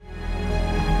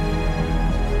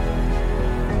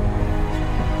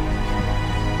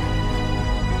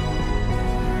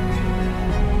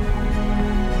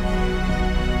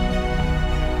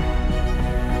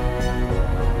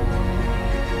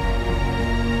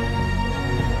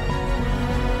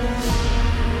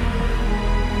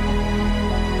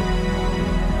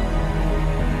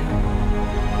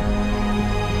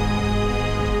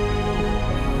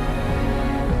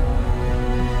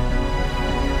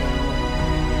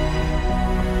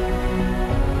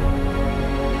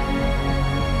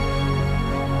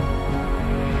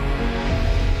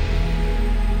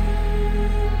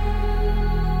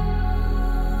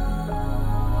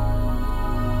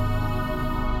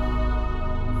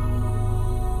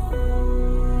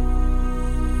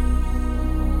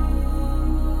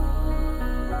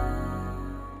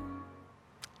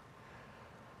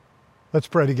Let's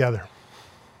pray together.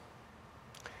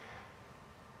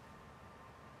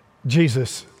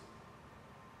 Jesus,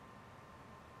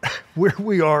 where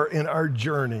we are in our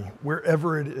journey,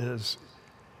 wherever it is,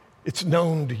 it's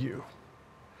known to you.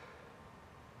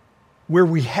 Where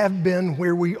we have been,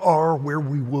 where we are, where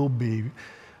we will be,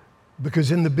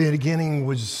 because in the beginning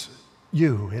was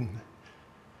you and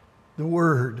the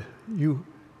Word. You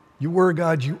were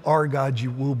God, you are God,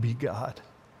 you will be God.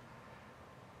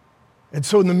 And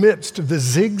so in the midst of the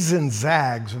zigs and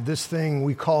zags of this thing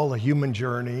we call a human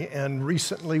journey, and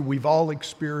recently we've all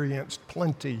experienced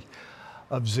plenty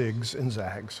of zigs and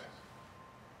zags.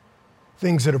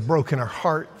 Things that have broken our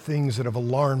heart, things that have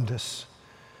alarmed us,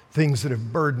 things that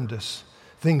have burdened us,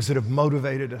 things that have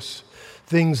motivated us,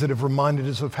 things that have reminded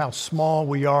us of how small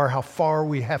we are, how far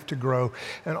we have to grow,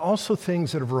 and also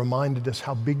things that have reminded us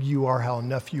how big you are, how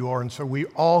enough you are. And so we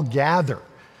all gather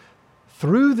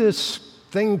through this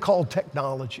thing called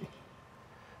technology.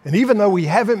 And even though we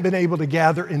haven't been able to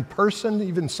gather in person,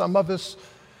 even some of us,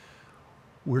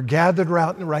 we're gathered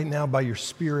right now by your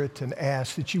Spirit and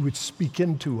ask that you would speak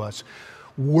into us.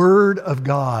 Word of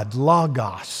God,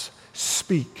 Logos,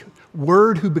 speak.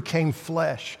 Word who became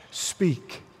flesh,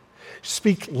 speak.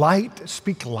 Speak light,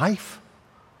 speak life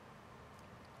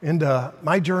into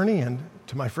my journey and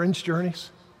to my friends'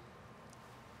 journeys.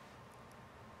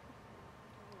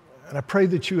 And I pray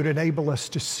that you would enable us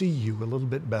to see you a little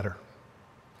bit better.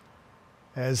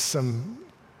 As some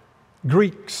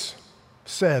Greeks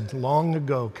said long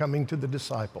ago, coming to the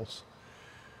disciples,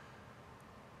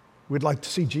 we'd like to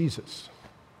see Jesus.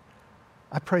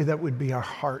 I pray that would be our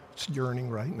heart's yearning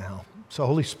right now. So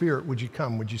Holy Spirit, would you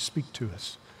come? Would you speak to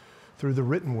us through the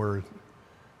written word,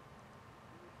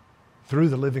 through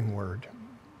the living word,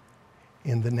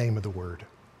 in the name of the word.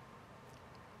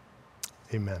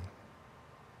 Amen.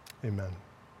 Amen.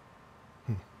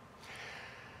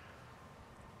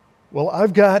 Well,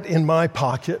 I've got in my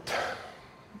pocket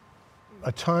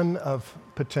a ton of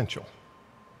potential.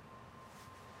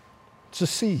 It's a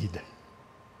seed.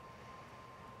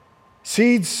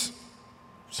 Seeds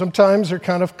sometimes are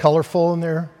kind of colorful and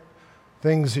they're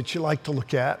things that you like to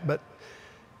look at, but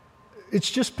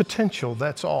it's just potential,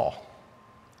 that's all.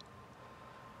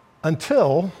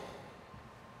 Until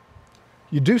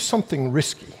you do something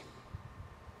risky.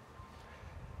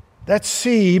 That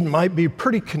seed might be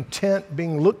pretty content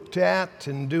being looked at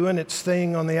and doing its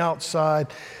thing on the outside,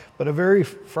 but a very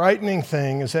frightening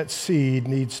thing is that seed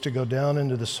needs to go down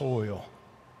into the soil.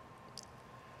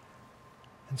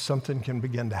 And something can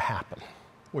begin to happen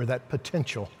where that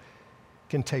potential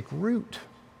can take root.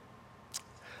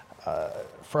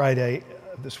 Friday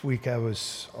this week, I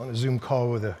was on a Zoom call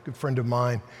with a good friend of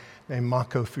mine named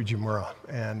Mako Fujimura,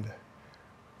 and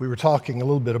we were talking a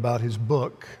little bit about his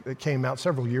book that came out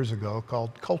several years ago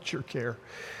called Culture Care.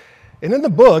 And in the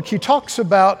book, he talks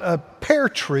about a pear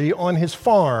tree on his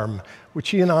farm, which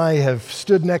he and I have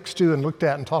stood next to and looked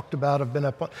at and talked about. I've been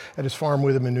up at his farm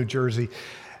with him in New Jersey.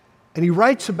 And he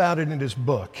writes about it in his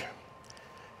book.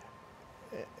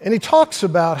 And he talks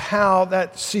about how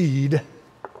that seed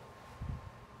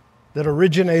that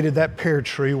originated that pear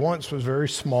tree once was very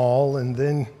small, and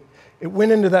then it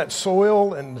went into that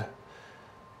soil and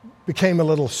became a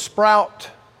little sprout,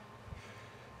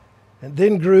 and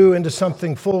then grew into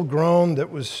something full grown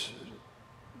that was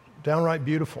downright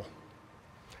beautiful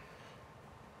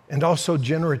and also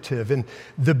generative. And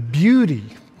the beauty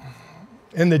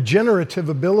and the generative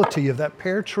ability of that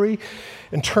pear tree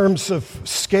in terms of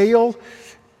scale,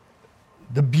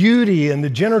 the beauty and the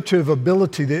generative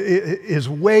ability is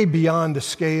way beyond the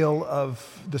scale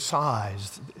of the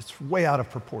size. It's way out of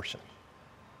proportion.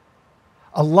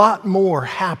 A lot more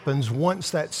happens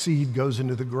once that seed goes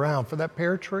into the ground. For that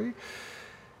pear tree,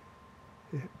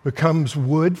 it becomes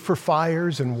wood for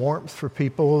fires and warmth for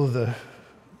people, the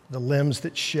limbs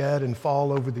that shed and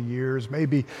fall over the years.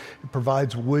 Maybe it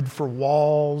provides wood for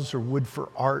walls or wood for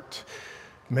art.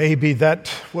 Maybe that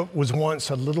what was once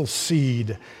a little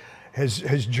seed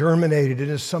has germinated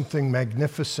into something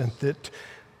magnificent that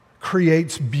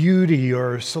creates beauty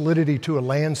or solidity to a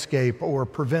landscape or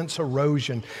prevents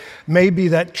erosion. Maybe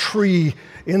that tree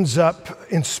ends up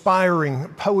inspiring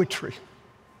poetry.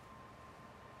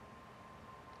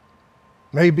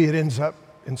 Maybe it ends up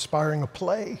inspiring a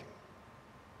play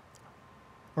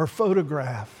or a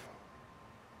photograph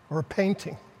or a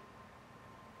painting.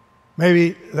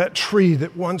 Maybe that tree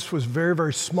that once was very,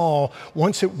 very small,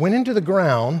 once it went into the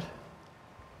ground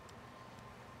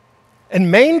and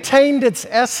maintained its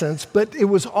essence, but it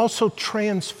was also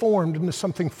transformed into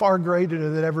something far greater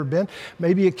than it had ever been.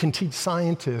 Maybe it can teach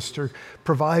scientists or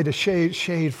provide a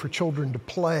shade for children to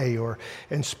play or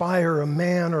inspire a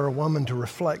man or a woman to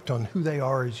reflect on who they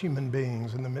are as human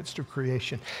beings in the midst of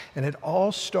creation. And it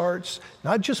all starts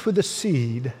not just with a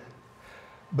seed,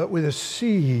 but with a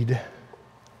seed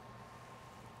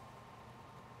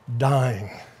dying.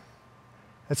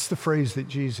 That's the phrase that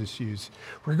Jesus used.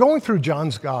 We're going through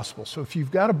John's Gospel, so if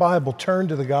you've got a Bible, turn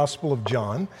to the Gospel of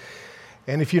John.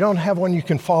 And if you don't have one, you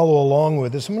can follow along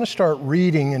with us. I'm going to start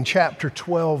reading in chapter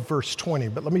 12, verse 20.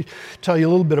 But let me tell you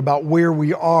a little bit about where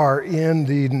we are in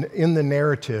the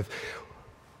narrative.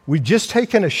 We've just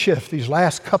taken a shift these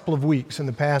last couple of weeks in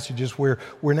the passages where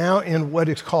we're now in what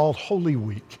is called Holy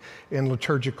Week in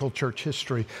liturgical church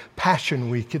history, Passion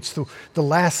Week. It's the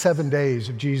last 7 days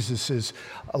of Jesus'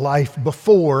 life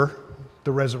before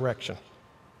the resurrection.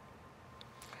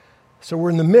 So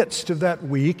we're in the midst of that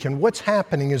week, and what's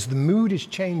happening is the mood is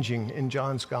changing in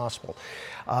John's gospel.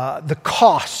 The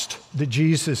cost that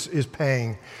Jesus is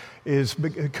paying is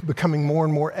becoming more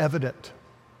and more evident.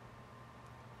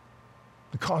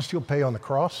 The cost he'll pay on the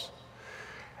cross.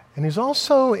 And he's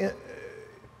also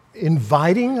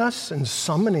inviting us and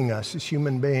summoning us as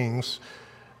human beings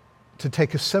to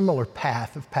take a similar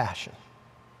path of passion.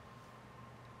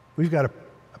 We've got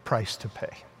a price to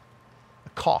pay, a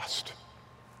cost.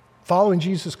 Following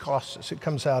Jesus costs us. It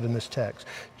comes out in this text.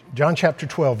 John chapter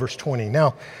 12, verse 20.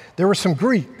 Now, there were some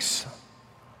Greeks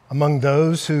among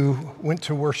those who went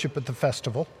to worship at the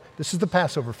festival. This is the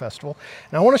Passover festival.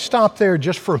 And I want to stop there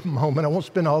just for a moment. I won't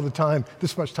spend all the time,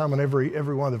 this much time on every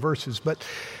one of the verses, but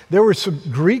there were some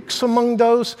Greeks among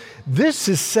those. This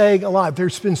is saying a lot.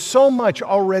 There's been so much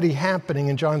already happening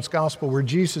in John's gospel where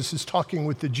Jesus is talking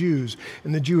with the Jews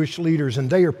and the Jewish leaders, and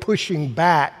they are pushing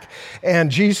back. And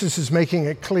Jesus is making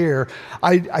it clear,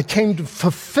 I came to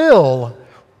fulfill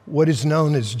what is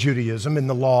known as Judaism in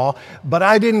the law, but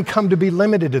I didn't come to be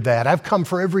limited to that. I've come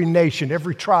for every nation,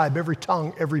 every tribe, every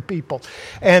tongue, every people.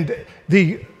 And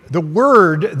the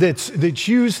word that's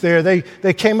used there,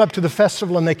 they came up to the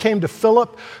festival and they came to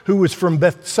Philip, who was from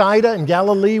Bethsaida in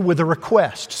Galilee, with a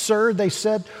request. Sir, they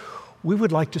said, we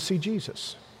would like to see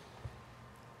Jesus.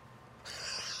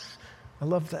 I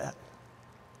love that.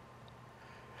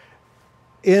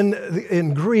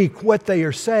 In Greek, what they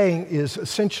are saying is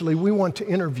essentially, we want to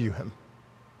interview him.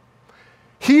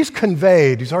 He's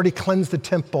already cleansed the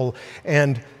temple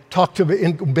and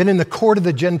been in the court of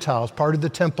the Gentiles, part of the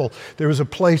temple. There was a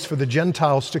place for the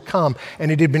Gentiles to come, and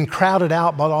it had been crowded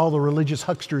out by all the religious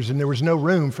hucksters, and there was no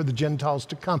room for the Gentiles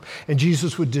to come. And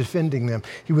Jesus was defending them.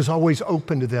 He was always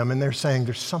open to them, and they're saying,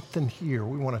 there's something here.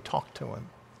 We want to talk to him.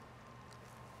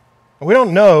 And we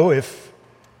don't know if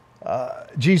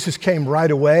Jesus came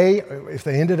right away. If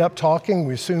they ended up talking,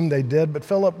 we assume they did. But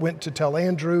Philip went to tell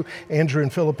Andrew. Andrew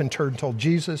and Philip in turn told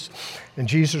Jesus. And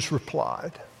Jesus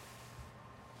replied,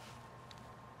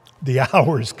 the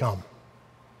hour has come.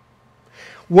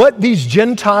 What these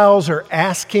Gentiles are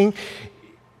asking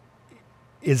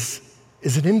is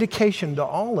an indication to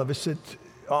all of us,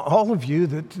 all of you,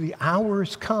 that the hour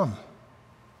has come.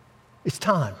 It's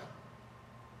time.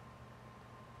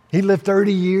 He lived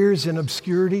 30 years in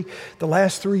obscurity. The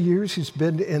last 3 years, he's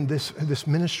been in this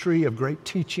ministry of great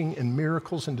teaching and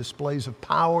miracles and displays of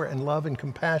power and love and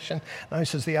compassion. Now he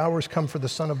says, the hour has come for the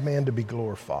Son of Man to be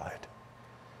glorified.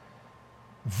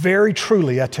 Very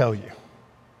truly, I tell you.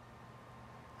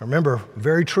 Remember,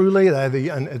 very truly,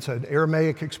 it's an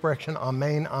Aramaic expression,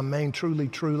 amen, amen, truly,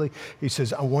 truly. He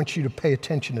says, I want you to pay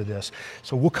attention to this.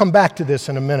 So we'll come back to this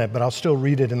in a minute, but I'll still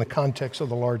read it in the context of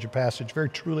the larger passage. Very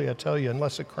truly, I tell you,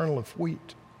 unless a kernel of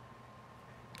wheat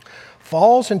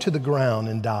falls into the ground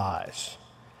and dies,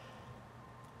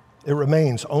 it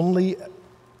remains only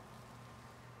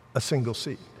a single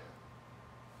seed.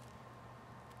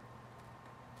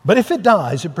 But if it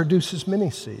dies, it produces many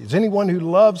seeds. Anyone who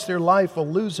loves their life will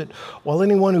lose it, while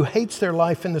anyone who hates their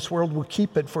life in this world will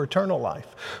keep it for eternal life.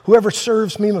 Whoever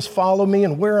serves me must follow me,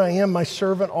 and where I am, my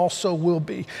servant also will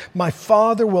be. My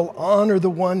Father will honor the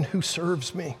one who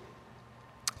serves me.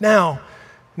 Now,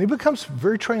 and he becomes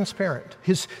very transparent.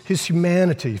 His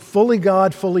humanity, fully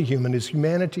God, fully human, his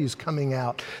humanity is coming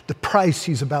out. The price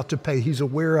he's about to pay, he's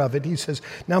aware of it. He says,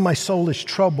 now my soul is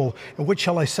troubled. And what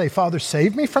shall I say? Father,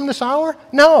 save me from this hour?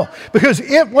 No, because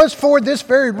it was for this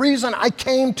very reason I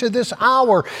came to this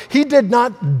hour. He did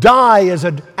not die as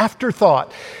an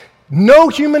afterthought. No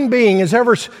human being has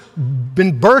ever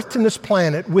been birthed in this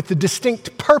planet with the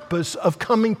distinct purpose of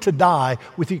coming to die,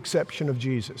 with the exception of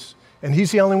Jesus. And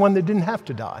he's the only one that didn't have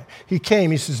to die. He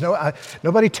came, he says,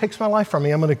 nobody takes my life from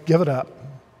me, I'm going to give it up.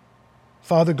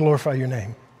 Father, glorify your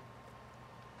name.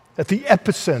 At the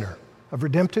epicenter of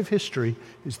redemptive history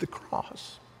is the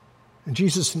cross. And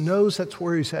Jesus knows that's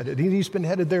where he's headed. He's been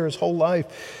headed there his whole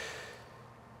life.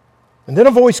 And then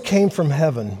a voice came from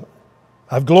heaven.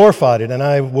 I've glorified it, and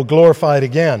I will glorify it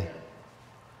again.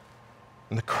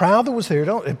 And the crowd that was there,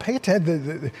 don't pay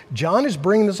attention. John is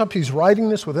bringing this up. He's writing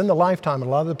this within the lifetime of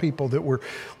a lot of the people that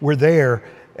were there.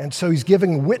 And so he's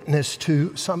giving witness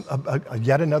to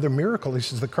yet another miracle. He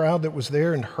says the crowd that was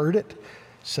there and heard it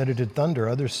said it had thunder.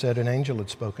 Others said an angel had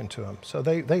spoken to him. So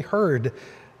they heard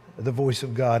the voice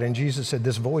of God. And Jesus said,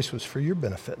 this voice was for your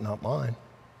benefit, not mine.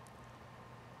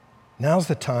 Now's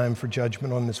the time for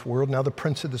judgment on this world. Now the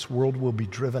prince of this world will be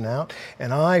driven out.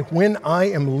 And when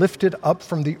I am lifted up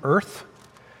from the earth,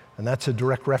 and that's a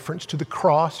direct reference to the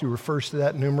cross. He refers to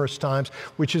that numerous times,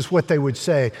 which is what they would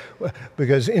say.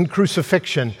 Because in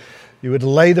crucifixion, you would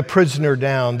lay the prisoner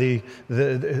down, the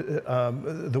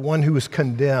one who was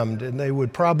condemned, and they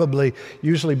would probably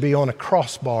usually be on a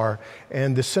crossbar,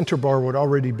 and the center bar would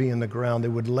already be in the ground. They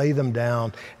would lay them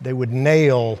down. They would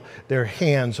nail their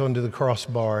hands onto the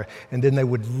crossbar, and then they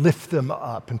would lift them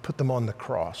up and put them on the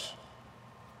cross.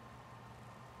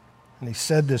 And he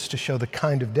said this to show the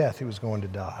kind of death he was going to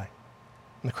die.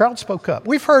 And the crowd spoke up.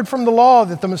 We've heard from the law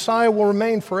that the Messiah will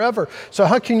remain forever. So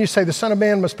how can you say the Son of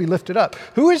Man must be lifted up?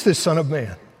 Who is this Son of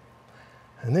Man?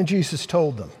 And then Jesus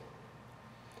told them,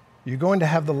 you're going to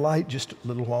have the light just a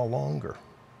little while longer.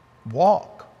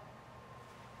 Walk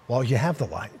while you have the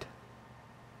light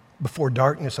before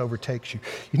darkness overtakes you.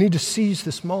 You need to seize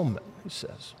this moment, he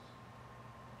says.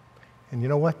 And you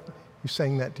know what? He's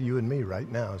saying that to you and me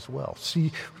right now as well.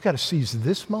 See, we've got to seize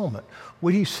this moment.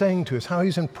 What he's saying to us, how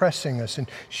he's impressing us and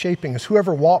shaping us.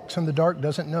 Whoever walks in the dark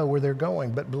doesn't know where they're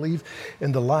going, but believe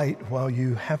in the light while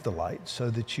you have the light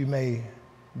so that you may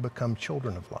become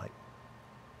children of light.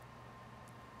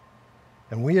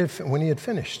 And when he had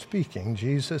finished speaking,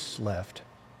 Jesus left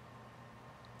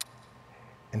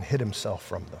and hid himself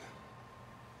from them.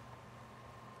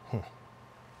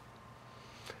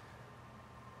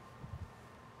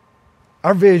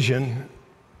 Our vision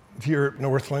here at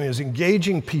Northland is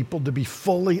engaging people to be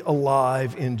fully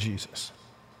alive in Jesus.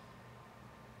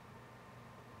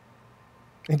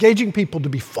 Engaging people to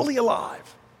be fully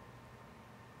alive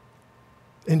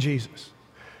in Jesus.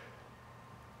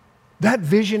 That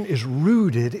vision is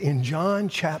rooted in John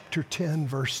chapter 10,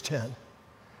 verse 10.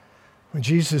 When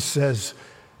Jesus says,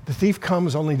 the thief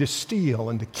comes only to steal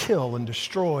and to kill and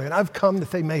destroy, and I've come that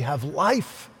they may have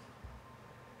life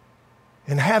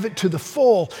and have it to the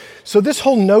full. So this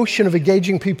whole notion of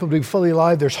engaging people to be fully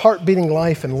alive, there's heart-beating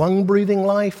life and lung-breathing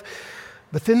life,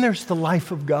 but then there's the life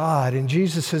of God. And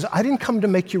Jesus says, I didn't come to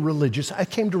make you religious. I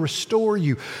came to restore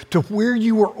you to where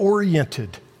you were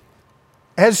oriented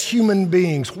as human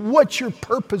beings. What's your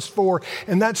purpose for?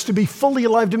 And that's to be fully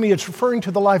alive to me. It's referring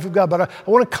to the life of God. But I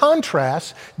want to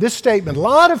contrast this statement. A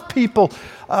lot of people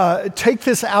take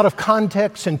this out of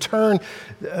context and turn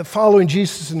following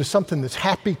Jesus into something that's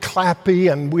happy,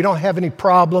 clappy, and we don't have any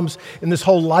problems, and this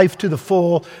whole life to the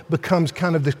full becomes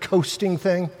kind of the coasting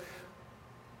thing.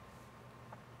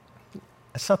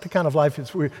 That's not the kind of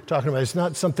life we're talking about. It's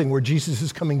not something where Jesus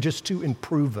is coming just to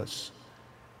improve us.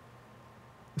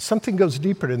 Something goes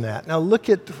deeper than that. Now look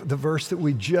at the verse that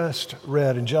we just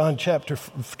read in John chapter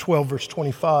 12, verse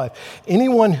 25.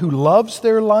 Anyone who loves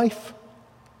their life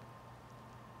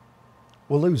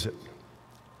will lose it,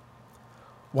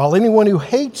 while anyone who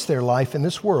hates their life in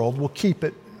this world will keep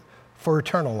it for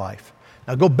eternal life.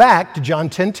 Now go back to John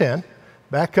 10:10.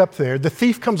 Back up there. The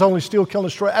thief comes only to steal, kill, and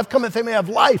destroy. I've come that they may have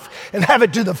life and have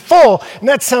it to the full. And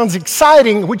that sounds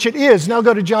exciting, which it is. Now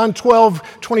go to John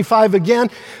 12:25 again.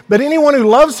 But anyone who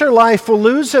loves their life will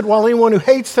lose it, while anyone who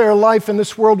hates their life in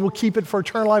this world will keep it for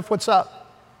eternal life. What's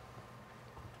up?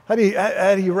 How do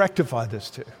you rectify this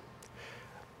too?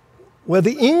 Well,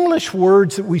 the English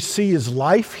words that we see as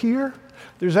life here,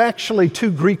 there's actually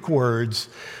two Greek words.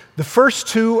 The first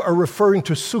two are referring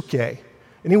to psyche.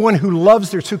 Anyone who loves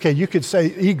their psyche, you could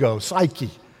say ego, psyche.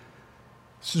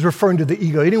 This is referring to the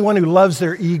ego. Anyone who loves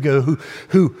their ego,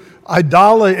 who's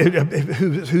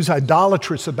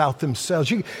idolatrous about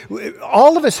themselves.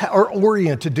 All of us are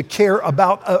oriented to care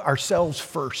about ourselves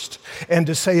first and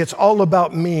to say it's all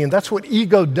about me. And that's what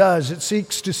ego does. It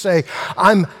seeks to say,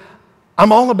 I'm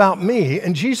all about me.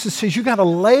 And Jesus says, you got to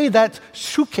lay that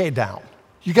psyche down.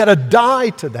 You got to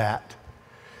die to that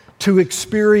to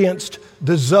experience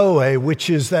the Zoe, which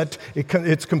is that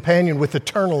its companion with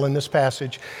eternal in this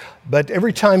passage, But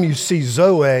every time you see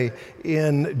Zoe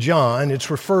in John,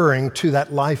 it's referring to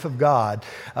that life of God.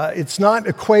 It's not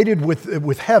equated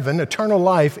with heaven. Eternal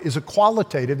life is a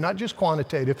qualitative, not just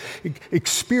quantitative,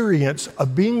 experience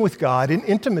of being with God, in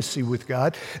intimacy with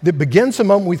God, that begins the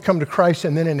moment we come to Christ,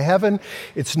 and then in heaven,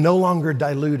 it's no longer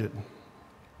diluted.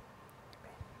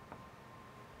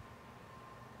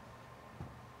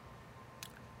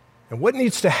 And what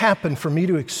needs to happen for me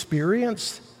to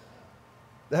experience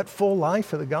that full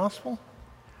life of the gospel?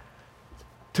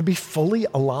 To be fully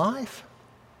alive?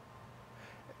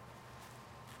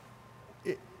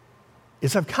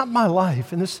 Is I've got my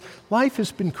life, and this life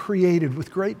has been created with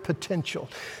great potential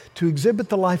to exhibit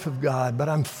the life of God, but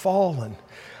I'm fallen.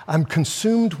 I'm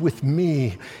consumed with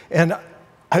me, and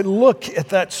I look at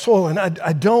that soul, and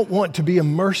I don't want to be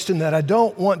immersed in that. I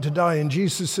don't want to die. And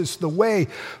Jesus says the way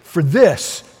for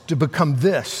this to become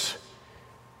this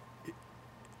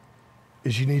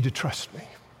is you need to trust me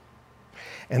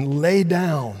and lay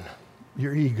down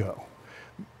your ego.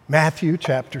 Matthew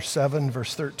chapter 7,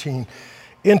 verse 13.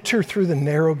 Enter through the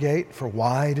narrow gate, for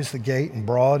wide is the gate and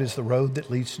broad is the road that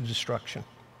leads to destruction.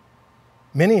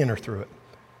 Many enter through it,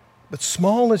 but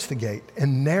small is the gate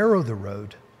and narrow the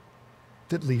road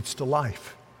that leads to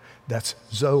life. That's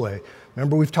Zoe.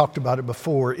 Remember, we've talked about it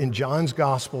before. In John's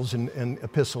Gospels and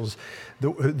epistles, the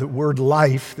word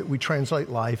life, that we translate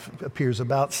life, appears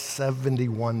about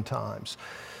 71 times.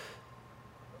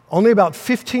 Only about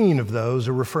 15 of those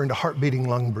are referring to heart-beating,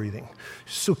 lung-breathing.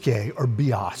 Suke or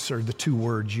bios are the two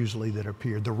words usually that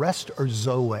appear. The rest are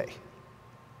Zoe.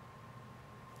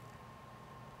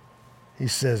 He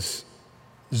says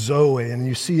Zoe, and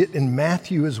you see it in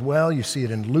Matthew as well. You see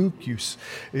it in Luke. You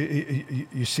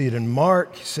see it in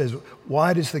Mark. He says,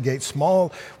 wide is the gate,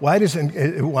 wide is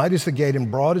the gate, and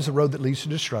broad is the road that leads to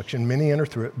destruction. Many enter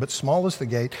through it, but small is the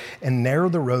gate, and narrow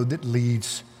the road that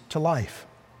leads to life.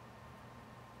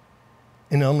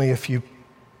 And only a few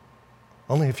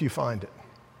find it.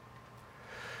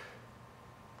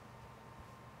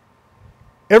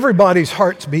 Everybody's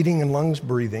heart's beating and lungs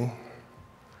breathing.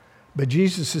 But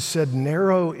Jesus has said,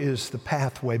 narrow is the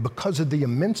pathway because of the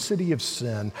immensity of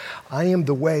sin. I am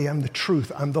the way, I'm the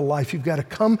truth, I'm the life. You've got to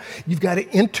come, you've got to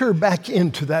enter back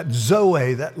into that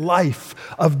Zoe, that life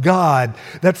of God,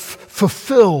 that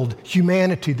fulfilled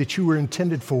humanity that you were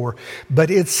intended for. But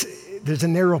there's a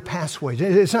narrow pathway.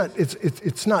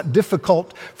 It's not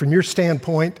difficult from your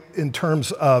standpoint in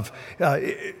terms of,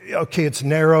 okay, it's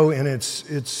narrow and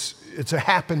it's a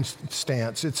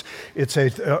happenstance. It's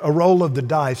a roll of the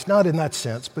dice. Not in that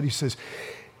sense, but he says,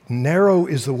 narrow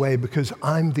is the way because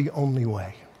I'm the only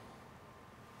way.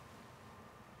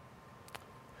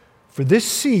 For this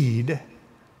seed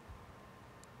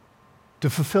to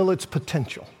fulfill its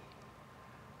potential,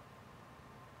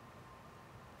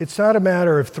 it's not a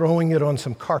matter of throwing it on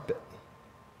some carpet.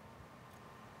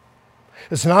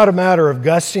 It's not a matter of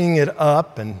gussying it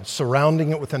up and surrounding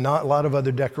it with a lot of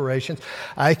other decorations.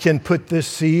 I can put this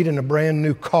seed in a brand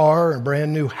new car, a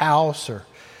brand new house, or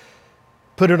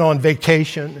put it on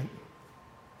vacation.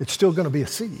 It's still going to be a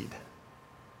seed.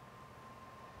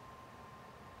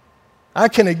 I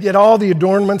can get all the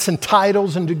adornments and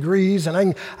titles and degrees,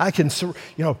 and I can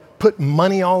put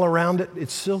money all around it.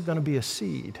 It's still going to be a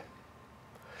seed.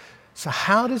 So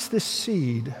how does this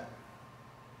seed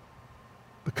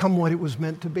become what it was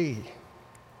meant to be?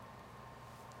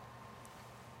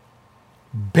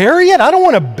 Bury it? I don't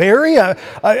want to bury it.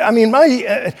 I'm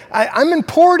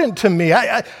important to me.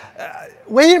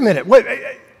 Wait a minute.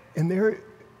 And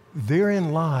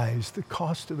therein lies the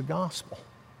cost of the gospel.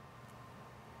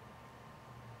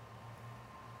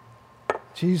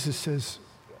 Jesus says,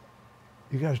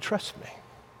 you got to trust me.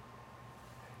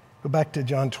 Go back to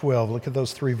John 12. Look at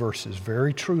those 3 verses.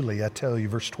 Very truly, I tell you,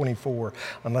 verse 24,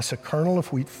 unless a kernel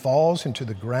of wheat falls into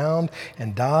the ground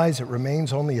and dies, it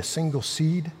remains only a single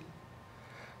seed.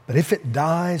 But if it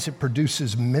dies, it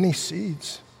produces many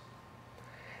seeds.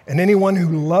 And anyone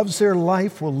who loves their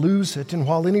life will lose it, and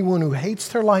while anyone who hates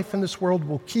their life in this world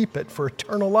will keep it for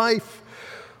eternal life.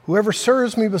 Whoever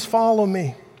serves me must follow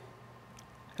me.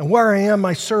 And where I am,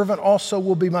 my servant also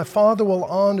will be. My Father will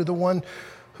honor the one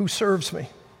who serves me.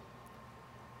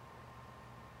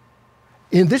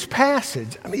 In this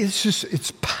passage,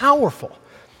 it's powerful.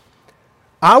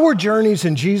 Our journeys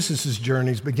and Jesus'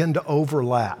 journeys begin to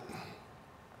overlap.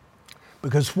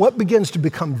 Because what begins to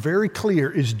become very clear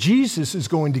is Jesus is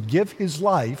going to give his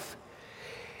life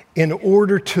in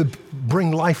order to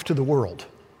bring life to the world,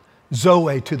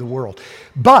 Zoe to the world.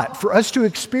 But for us to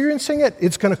experiencing it,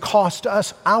 it's going to cost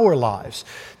us our lives.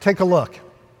 Take a look.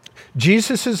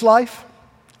 Jesus' life,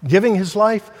 giving his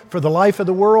life for the life of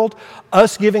the world,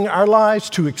 us giving our lives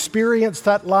to experience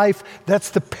that life. That's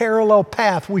the parallel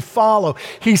path we follow.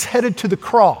 He's headed to the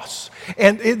cross.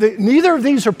 And neither of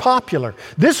these are popular.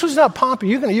 This was not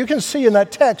popular. You can see in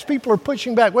that text, people are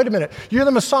pushing back. Wait a minute, you're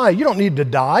the Messiah. You don't need to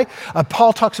die.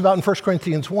 Paul talks about in 1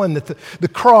 Corinthians 1 that the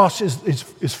cross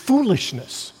is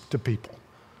foolishness to people.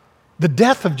 The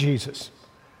death of Jesus.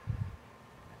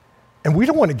 And we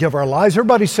don't want to give our lives.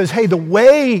 Everybody says, hey, the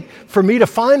way for me to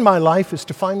find my life is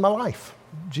to find my life.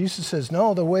 Jesus says,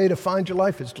 no, the way to find your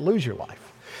life is to lose your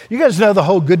life. You guys know the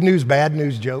whole good news, bad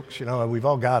news jokes. You know, we've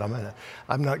all got them. And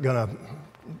I'm not going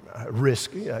to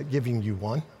risk giving you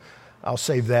one. I'll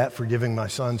save that for giving my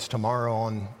sons tomorrow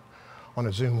on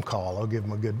a Zoom call. I'll give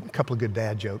them a couple of good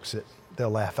dad jokes that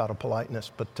they'll laugh out of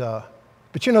politeness.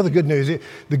 But you know the good news.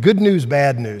 The good news,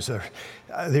 bad news.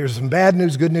 There's some bad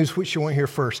news, good news. Which you want to hear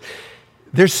first?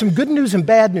 There's some good news and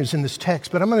bad news in this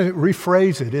text, but I'm going to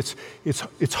rephrase it.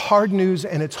 It's hard news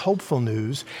and it's hopeful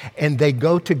news, and they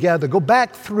go together. Go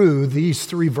back through these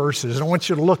three verses, and I want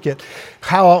you to look at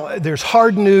how there's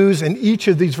hard news in each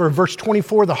of these. Verse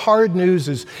 24, the hard news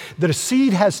is that a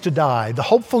seed has to die. The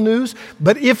hopeful news,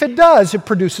 but if it does, it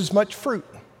produces much fruit.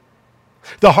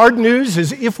 The hard news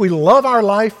is if we love our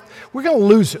life, we're going to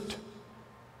lose it.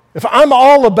 If I'm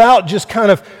all about just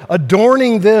kind of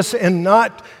adorning this and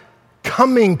not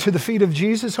coming to the feet of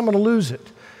Jesus, I'm going to lose it.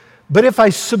 But if I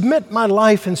submit my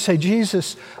life and say,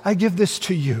 Jesus, I give this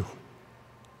to you.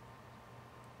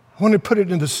 I want to put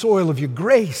it in the soil of your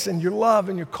grace and your love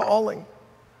and your calling.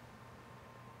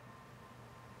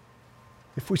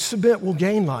 If we submit, we'll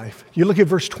gain life. You look at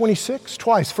verse 26,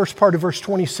 twice, first part of verse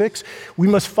 26, we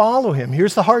must follow him.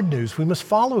 Here's the hard news. We must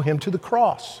follow him to the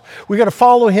cross. We've got to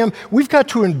follow him. We've got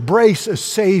to embrace a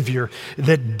Savior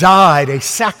that died a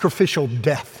sacrificial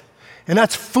death. And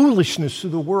that's foolishness to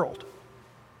the world.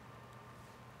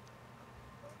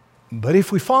 But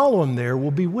if we follow him there,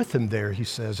 we'll be with him there, he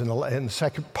says, in the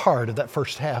second part of that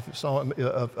first half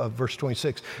of verse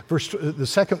 26. The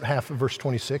second half of verse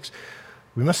 26,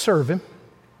 we must serve him.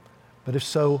 But if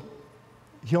so,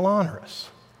 he'll honor us.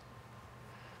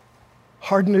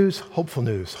 Hard news, hopeful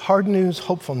news. Hard news,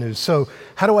 hopeful news. So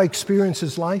how do I experience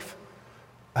his life?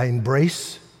 I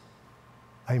embrace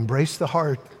the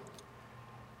hard,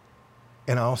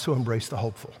 and I also embrace the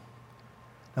hopeful.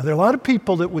 Now, there are a lot of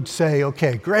people that would say,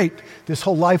 okay, great, this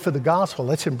whole life of the gospel,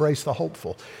 let's embrace the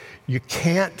hopeful. You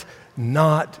can't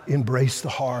not embrace the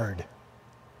hard.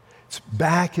 It's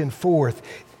back and forth.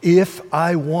 If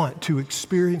I want to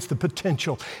experience the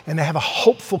potential and to have a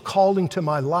hopeful calling to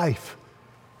my life,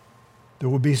 there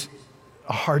will be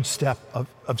a hard step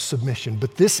of submission.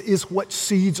 But this is what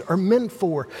seeds are meant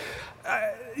for.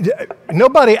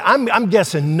 Nobody, I'm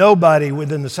guessing nobody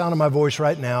within the sound of my voice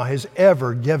right now has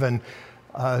ever given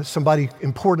somebody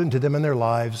important to them in their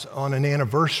lives on an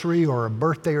anniversary or a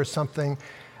birthday or something.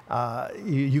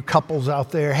 You couples out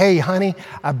there, hey, honey,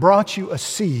 I brought you a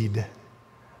seed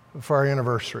for our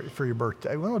anniversary, for your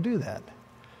birthday. We don't do that.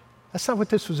 That's not what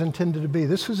this was intended to be.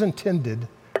 This was intended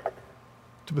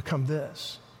to become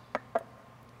this.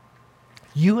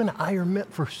 You and I are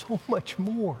meant for so much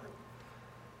more.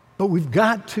 But we've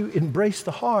got to embrace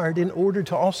the hard in order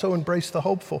to also embrace the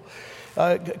hopeful.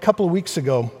 A couple of weeks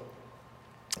ago,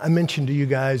 I mentioned to you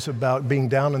guys about being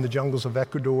down in the jungles of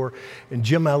Ecuador and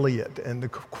Jim Elliot, and the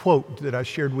quote that I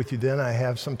shared with you then I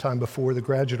have sometime before, the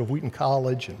graduate of Wheaton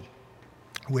College, and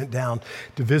went down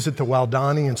to visit the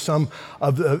Waodani and some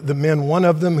of the men, one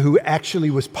of them who actually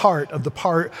was part of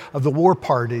the war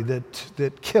party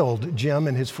that killed Jim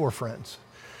and his 4 friends.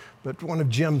 But one of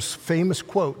Jim's famous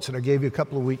quotes that I gave you a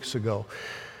couple of weeks ago,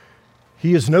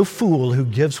 he is no fool who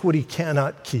gives what he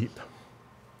cannot keep.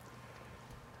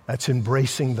 That's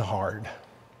embracing the hard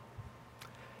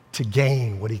to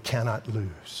gain what he cannot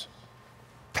lose.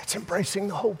 That's embracing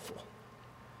the hopeful.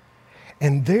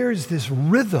 And there's this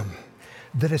rhythm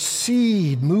that a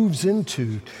seed moves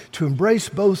into to embrace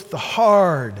both the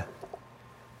hard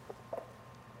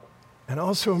and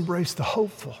also embrace the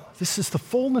hopeful. This is the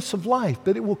fullness of life,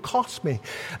 but it will cost me.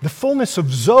 The fullness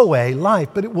of Zoe life,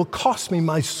 but it will cost me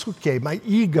my suke, my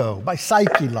ego, my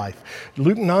psyche life.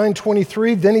 Luke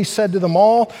 9:23, then he said to them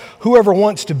all, whoever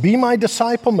wants to be my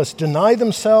disciple must deny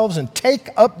themselves and take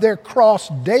up their cross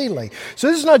daily. So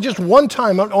this is not just one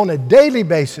time, on a daily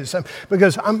basis,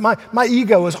 because my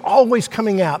ego is always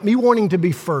coming out, me wanting to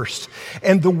be first.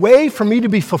 And the way for me to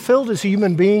be fulfilled as a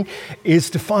human being is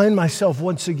to find myself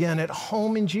once again at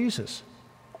home in Jesus.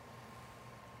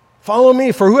 Follow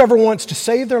me, for whoever wants to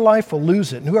save their life will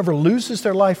lose it, and whoever loses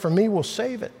their life for me will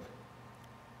save it.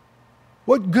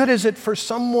 What good is it for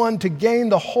someone to gain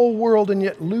the whole world and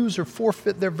yet lose or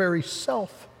forfeit their very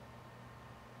self?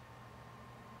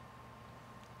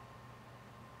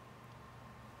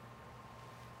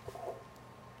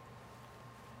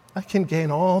 I can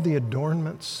gain all the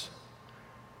adornments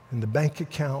and the bank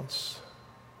accounts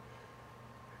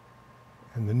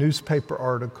and the newspaper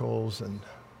articles and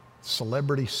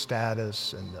celebrity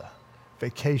status and the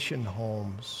vacation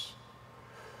homes,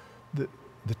 the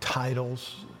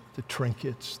titles, the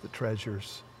trinkets, the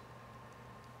treasures.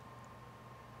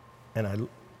 And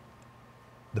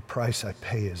the price I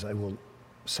pay is I will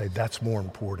say that's more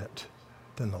important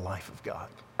than the life of God.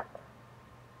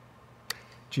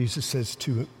 Jesus says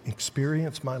to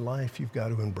experience my life, you've got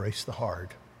to embrace the hard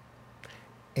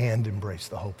and embrace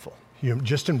the hopeful. You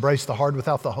just embrace the hard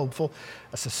without the hopeful,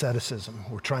 that's asceticism.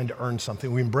 We're trying to earn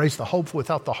something. We embrace the hopeful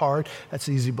without the hard, that's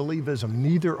easy believism.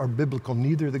 Neither are biblical,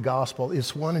 neither the gospel.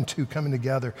 It's one and two coming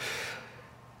together.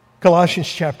 Colossians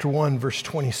chapter 1, verse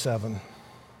 27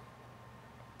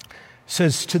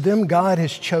 says, to them God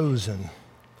has chosen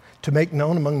to make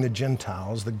known among the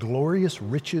Gentiles the glorious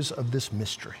riches of this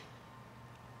mystery,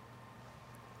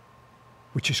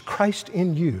 which is Christ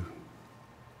in you,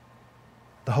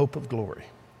 the hope of glory.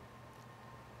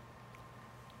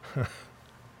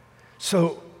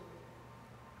 So,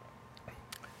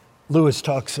 Lewis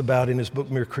talks about in his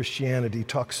book, Mere Christianity,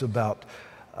 talks about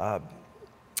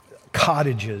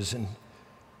cottages and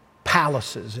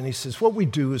palaces. And he says, what we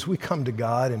do is we come to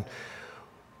God and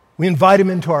we invite him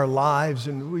into our lives.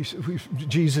 And we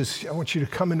Jesus, I want you to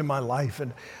come into my life.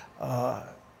 And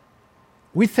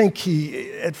we think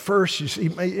at first,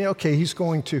 he's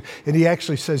going to, and he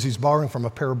actually says he's borrowing from a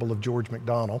parable of George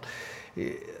MacDonald.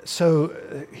 So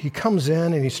he comes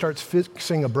in and he starts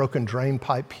fixing a broken drain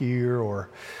pipe here or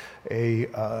a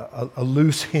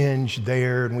loose hinge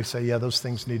there, and we say, yeah, those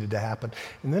things needed to happen.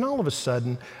 And then all of a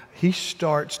sudden, he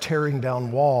starts tearing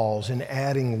down walls and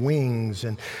adding wings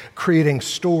and creating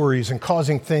stories and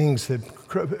causing things that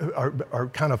are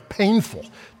kind of painful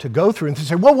to go through. And they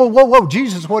say, whoa,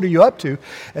 Jesus, what are you up to?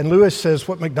 And Lewis says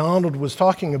what MacDonald was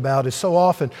talking about is so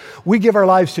often we give our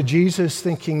lives to Jesus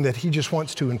thinking that he just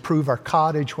wants to improve our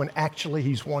cottage when actually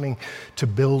he's wanting to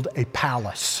build a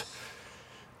palace.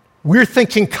 We're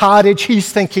thinking cottage,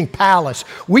 he's thinking palace.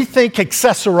 We think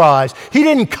accessorize. He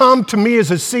didn't come to me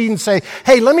as a seed and say,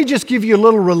 hey, let me just give you a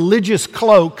little religious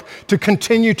cloak to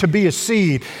continue to be a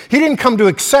seed. He didn't come to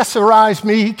accessorize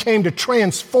me, he came to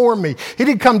transform me. He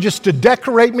didn't come just to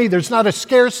decorate me. There's not a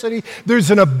scarcity,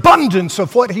 there's an abundance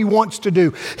of what he wants to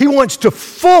do. He wants to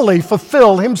fully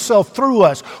fulfill himself through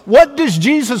us. What does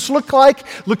Jesus look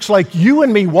like? Looks like you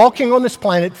and me walking on this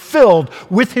planet filled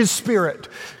with his Spirit.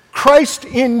 Christ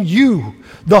in you,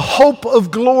 the hope of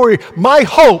glory. My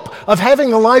hope of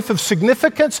having a life of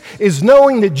significance is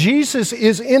knowing that Jesus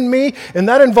is in me, and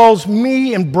that involves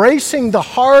me embracing the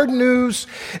hard news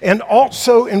and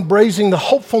also embracing the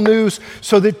hopeful news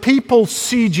so that people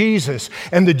see Jesus.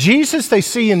 And the Jesus they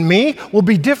see in me will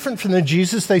be different from the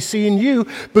Jesus they see in you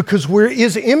because we're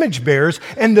his image bearers.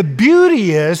 And the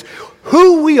beauty is,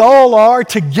 who we all are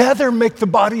together make the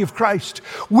body of Christ.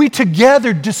 We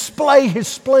together display his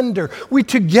splendor. We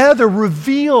together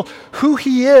reveal who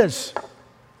he is.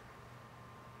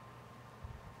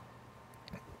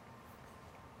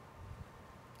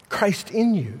 Christ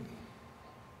in you.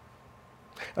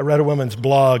 I read a woman's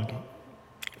blog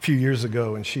a few years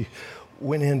ago, and she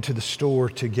went into the store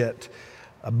to get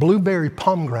a blueberry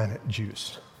pomegranate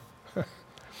juice.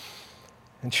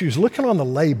 And she was looking on the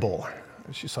label.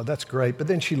 She said, that's great. But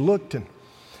then she looked, and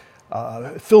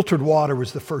filtered water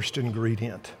was the first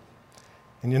ingredient.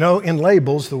 And in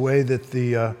labels, the way that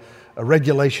the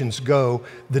regulations go,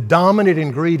 the dominant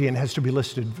ingredient has to be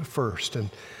listed first. And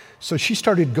so she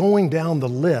started going down the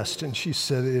list, and she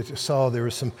saw there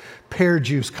was some pear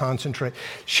juice concentrate.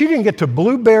 She didn't get to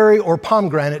blueberry or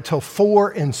pomegranate till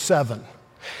 4 and 7.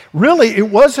 Really, it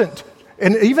wasn't.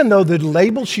 And even though the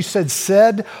label, she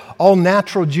said all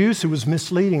natural juice, it was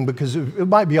misleading because it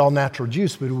might be all natural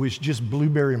juice, but it was just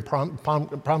blueberry and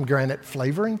pomegranate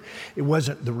flavoring. It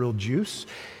wasn't the real juice.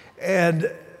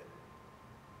 And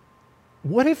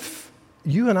what if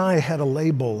you and I had a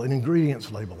label, an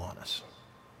ingredients label on us?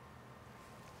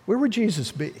 Where would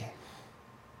Jesus be?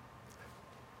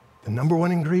 The number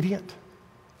one ingredient?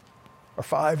 Or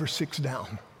 5 or 6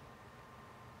 down?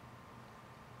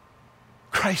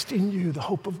 Christ in you, the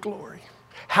hope of glory.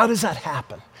 How does that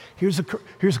happen? Here's a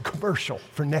commercial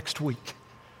for next week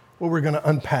where we're going to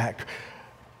unpack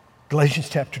Galatians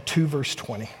chapter 2, verse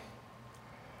 20.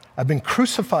 I've been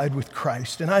crucified with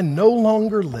Christ, and I no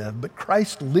longer live, but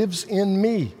Christ lives in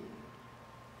me.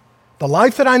 The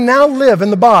life that I now live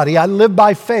in the body, I live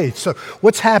by faith. So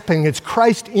what's happening? It's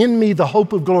Christ in me, the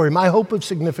hope of glory, my hope of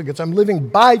significance. I'm living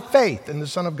by faith in the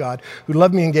Son of God who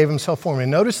loved me and gave himself for me.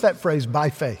 And notice that phrase, by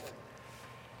faith.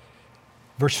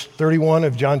 Verse 31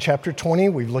 of John chapter 20,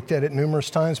 we've looked at it numerous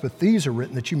times, but these are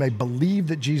written that you may believe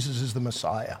that Jesus is the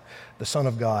Messiah, the Son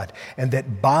of God, and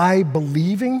that by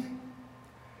believing,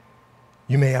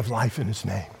 you may have life in his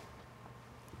name.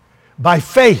 By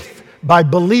faith, by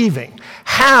believing.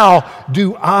 How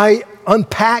do I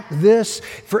unpack this?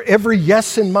 For every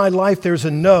yes in my life, there's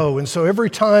a no. And so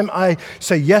every time I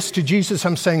say yes to Jesus,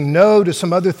 I'm saying no to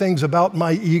some other things about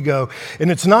my ego. And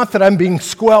it's not that I'm being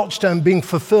squelched, I'm being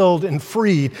fulfilled and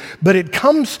freed, but it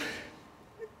comes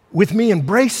with me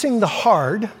embracing the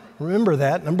hard. Remember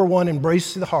that. Number one,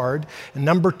 embrace the hard. And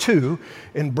number two,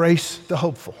 embrace the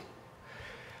hopeful.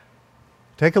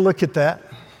 Take a look at that.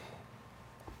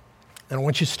 And I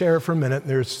want you to stare for a minute.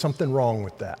 There's something wrong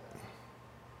with that.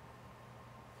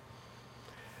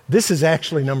 This is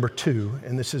actually number two,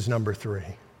 and this is number three.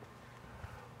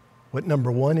 What number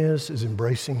one is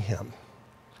embracing him.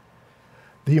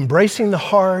 The embracing the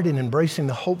hard and embracing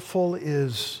the hopeful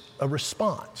is a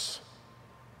response.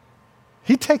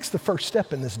 He takes the first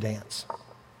step in this dance,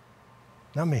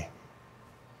 not me.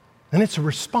 And it's a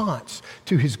response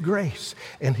to his grace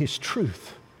and his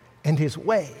truth and his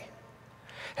way.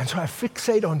 And so I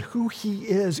fixate on who he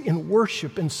is in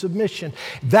worship and submission.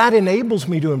 That enables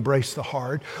me to embrace the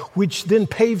hard, which then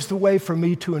paves the way for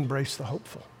me to embrace the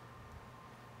hopeful.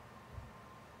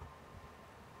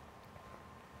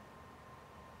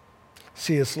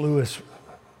 C.S. Lewis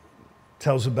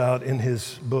tells about in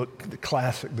his book, the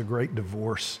classic, The Great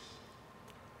Divorce,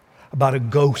 about a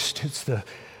ghost.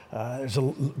 There's a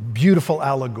beautiful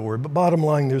allegory, but bottom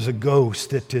line, there's a ghost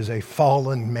that is a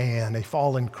fallen man, a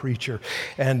fallen creature,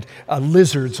 and a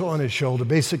lizard's on his shoulder,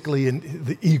 basically in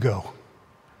the ego.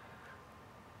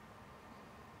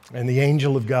 And the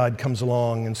angel of God comes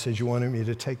along and says, you wanted me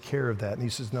to take care of that? And he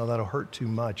says, no, that'll hurt too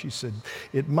much. He said,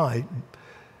 it might,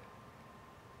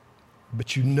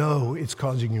 but you know it's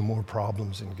causing you more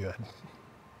problems than good.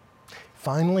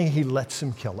 Finally, he lets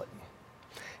him kill it.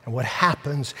 And what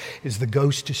happens is the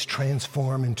ghost is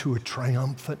transformed into a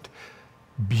triumphant,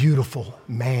 beautiful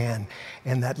man.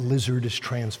 And that lizard is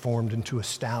transformed into a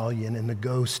stallion. And the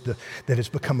ghost that has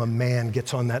become a man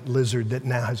gets on that lizard that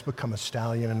now has become a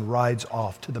stallion and rides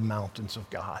off to the mountains of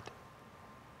God.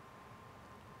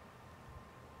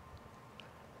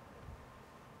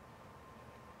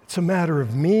 It's a matter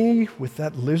of me with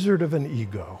that lizard of an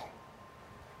ego,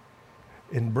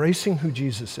 embracing who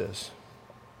Jesus is.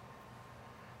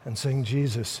 And saying,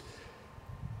 Jesus,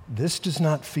 this does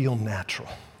not feel natural.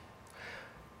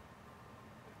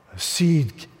 A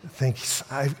seed thinks,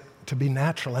 to be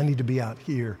natural, I need to be out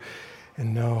here.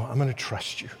 And no, I'm going to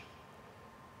trust you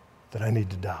that I need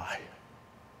to die.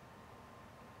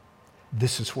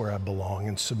 This is where I belong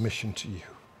in submission to you.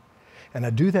 And I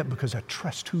do that because I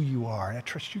trust who you are. And I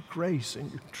trust your grace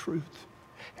and your truth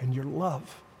and your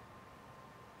love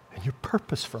and your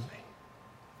purpose for me.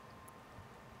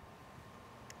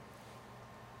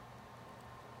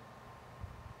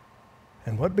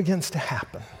 And what begins to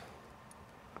happen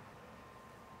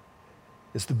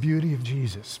is the beauty of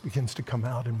Jesus begins to come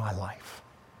out in my life.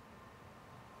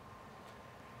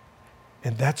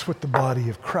 And that's what the body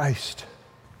of Christ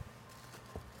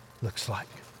looks like.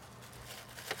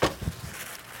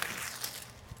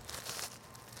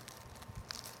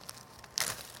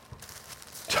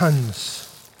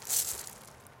 Tons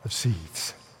of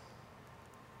seeds,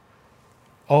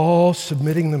 all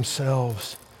submitting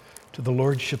themselves to the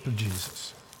lordship of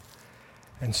Jesus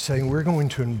and saying we're going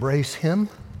to embrace him,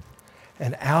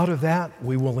 and out of that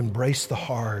we will embrace the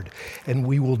hard and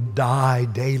we will die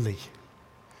daily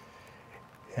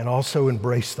and also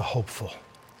embrace the hopeful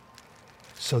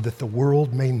so that the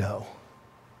world may know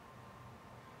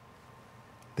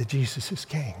that Jesus is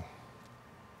King.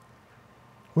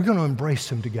 We're going to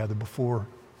embrace him together before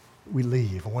we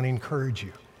leave. I want to encourage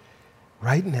you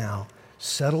right now.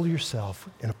 Settle yourself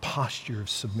in a posture of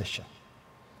submission.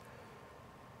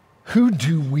 Who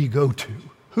do we go to?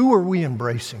 Who are we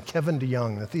embracing? Kevin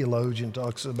DeYoung, the theologian,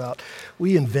 talks about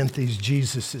we invent these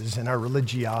Jesuses in our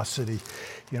religiosity.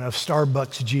 You know,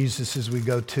 Starbucks Jesuses we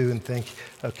go to and think,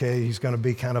 okay, he's going to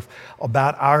be kind of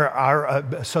about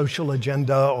our social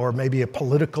agenda or maybe a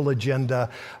political agenda.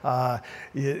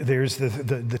 There's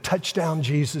the touchdown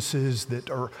Jesuses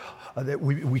that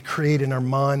we create in our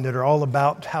mind that are all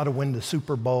about how to win the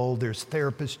Super Bowl. There's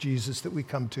therapist Jesus that we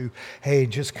come to. Hey,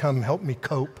 just come help me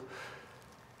cope.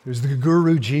 There's the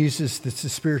guru Jesus that's the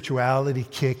spirituality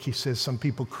kick. He says some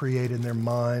people create in their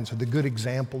minds. Or the good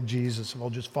example Jesus, if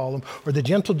I'll just follow him. Or the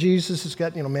gentle Jesus has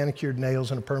got, manicured nails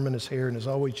and a perm in his hair and is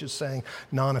always just saying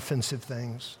non-offensive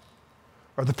things.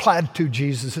 Or the platitude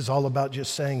Jesus is all about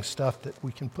just saying stuff that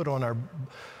we can put on our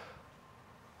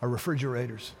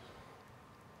refrigerators.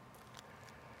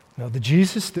 Now, the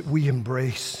Jesus that we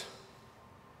embrace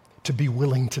to be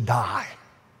willing to die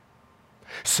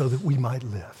so that we might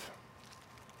live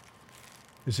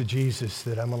is a Jesus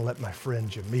that I'm going to let my friend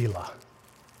Jamila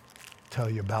tell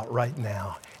you about right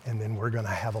now. And then we're going to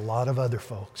have a lot of other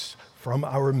folks from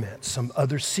our midst, some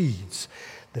other seeds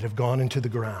that have gone into the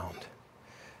ground.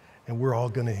 And we're all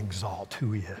going to exalt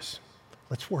who he is.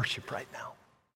 Let's worship right now.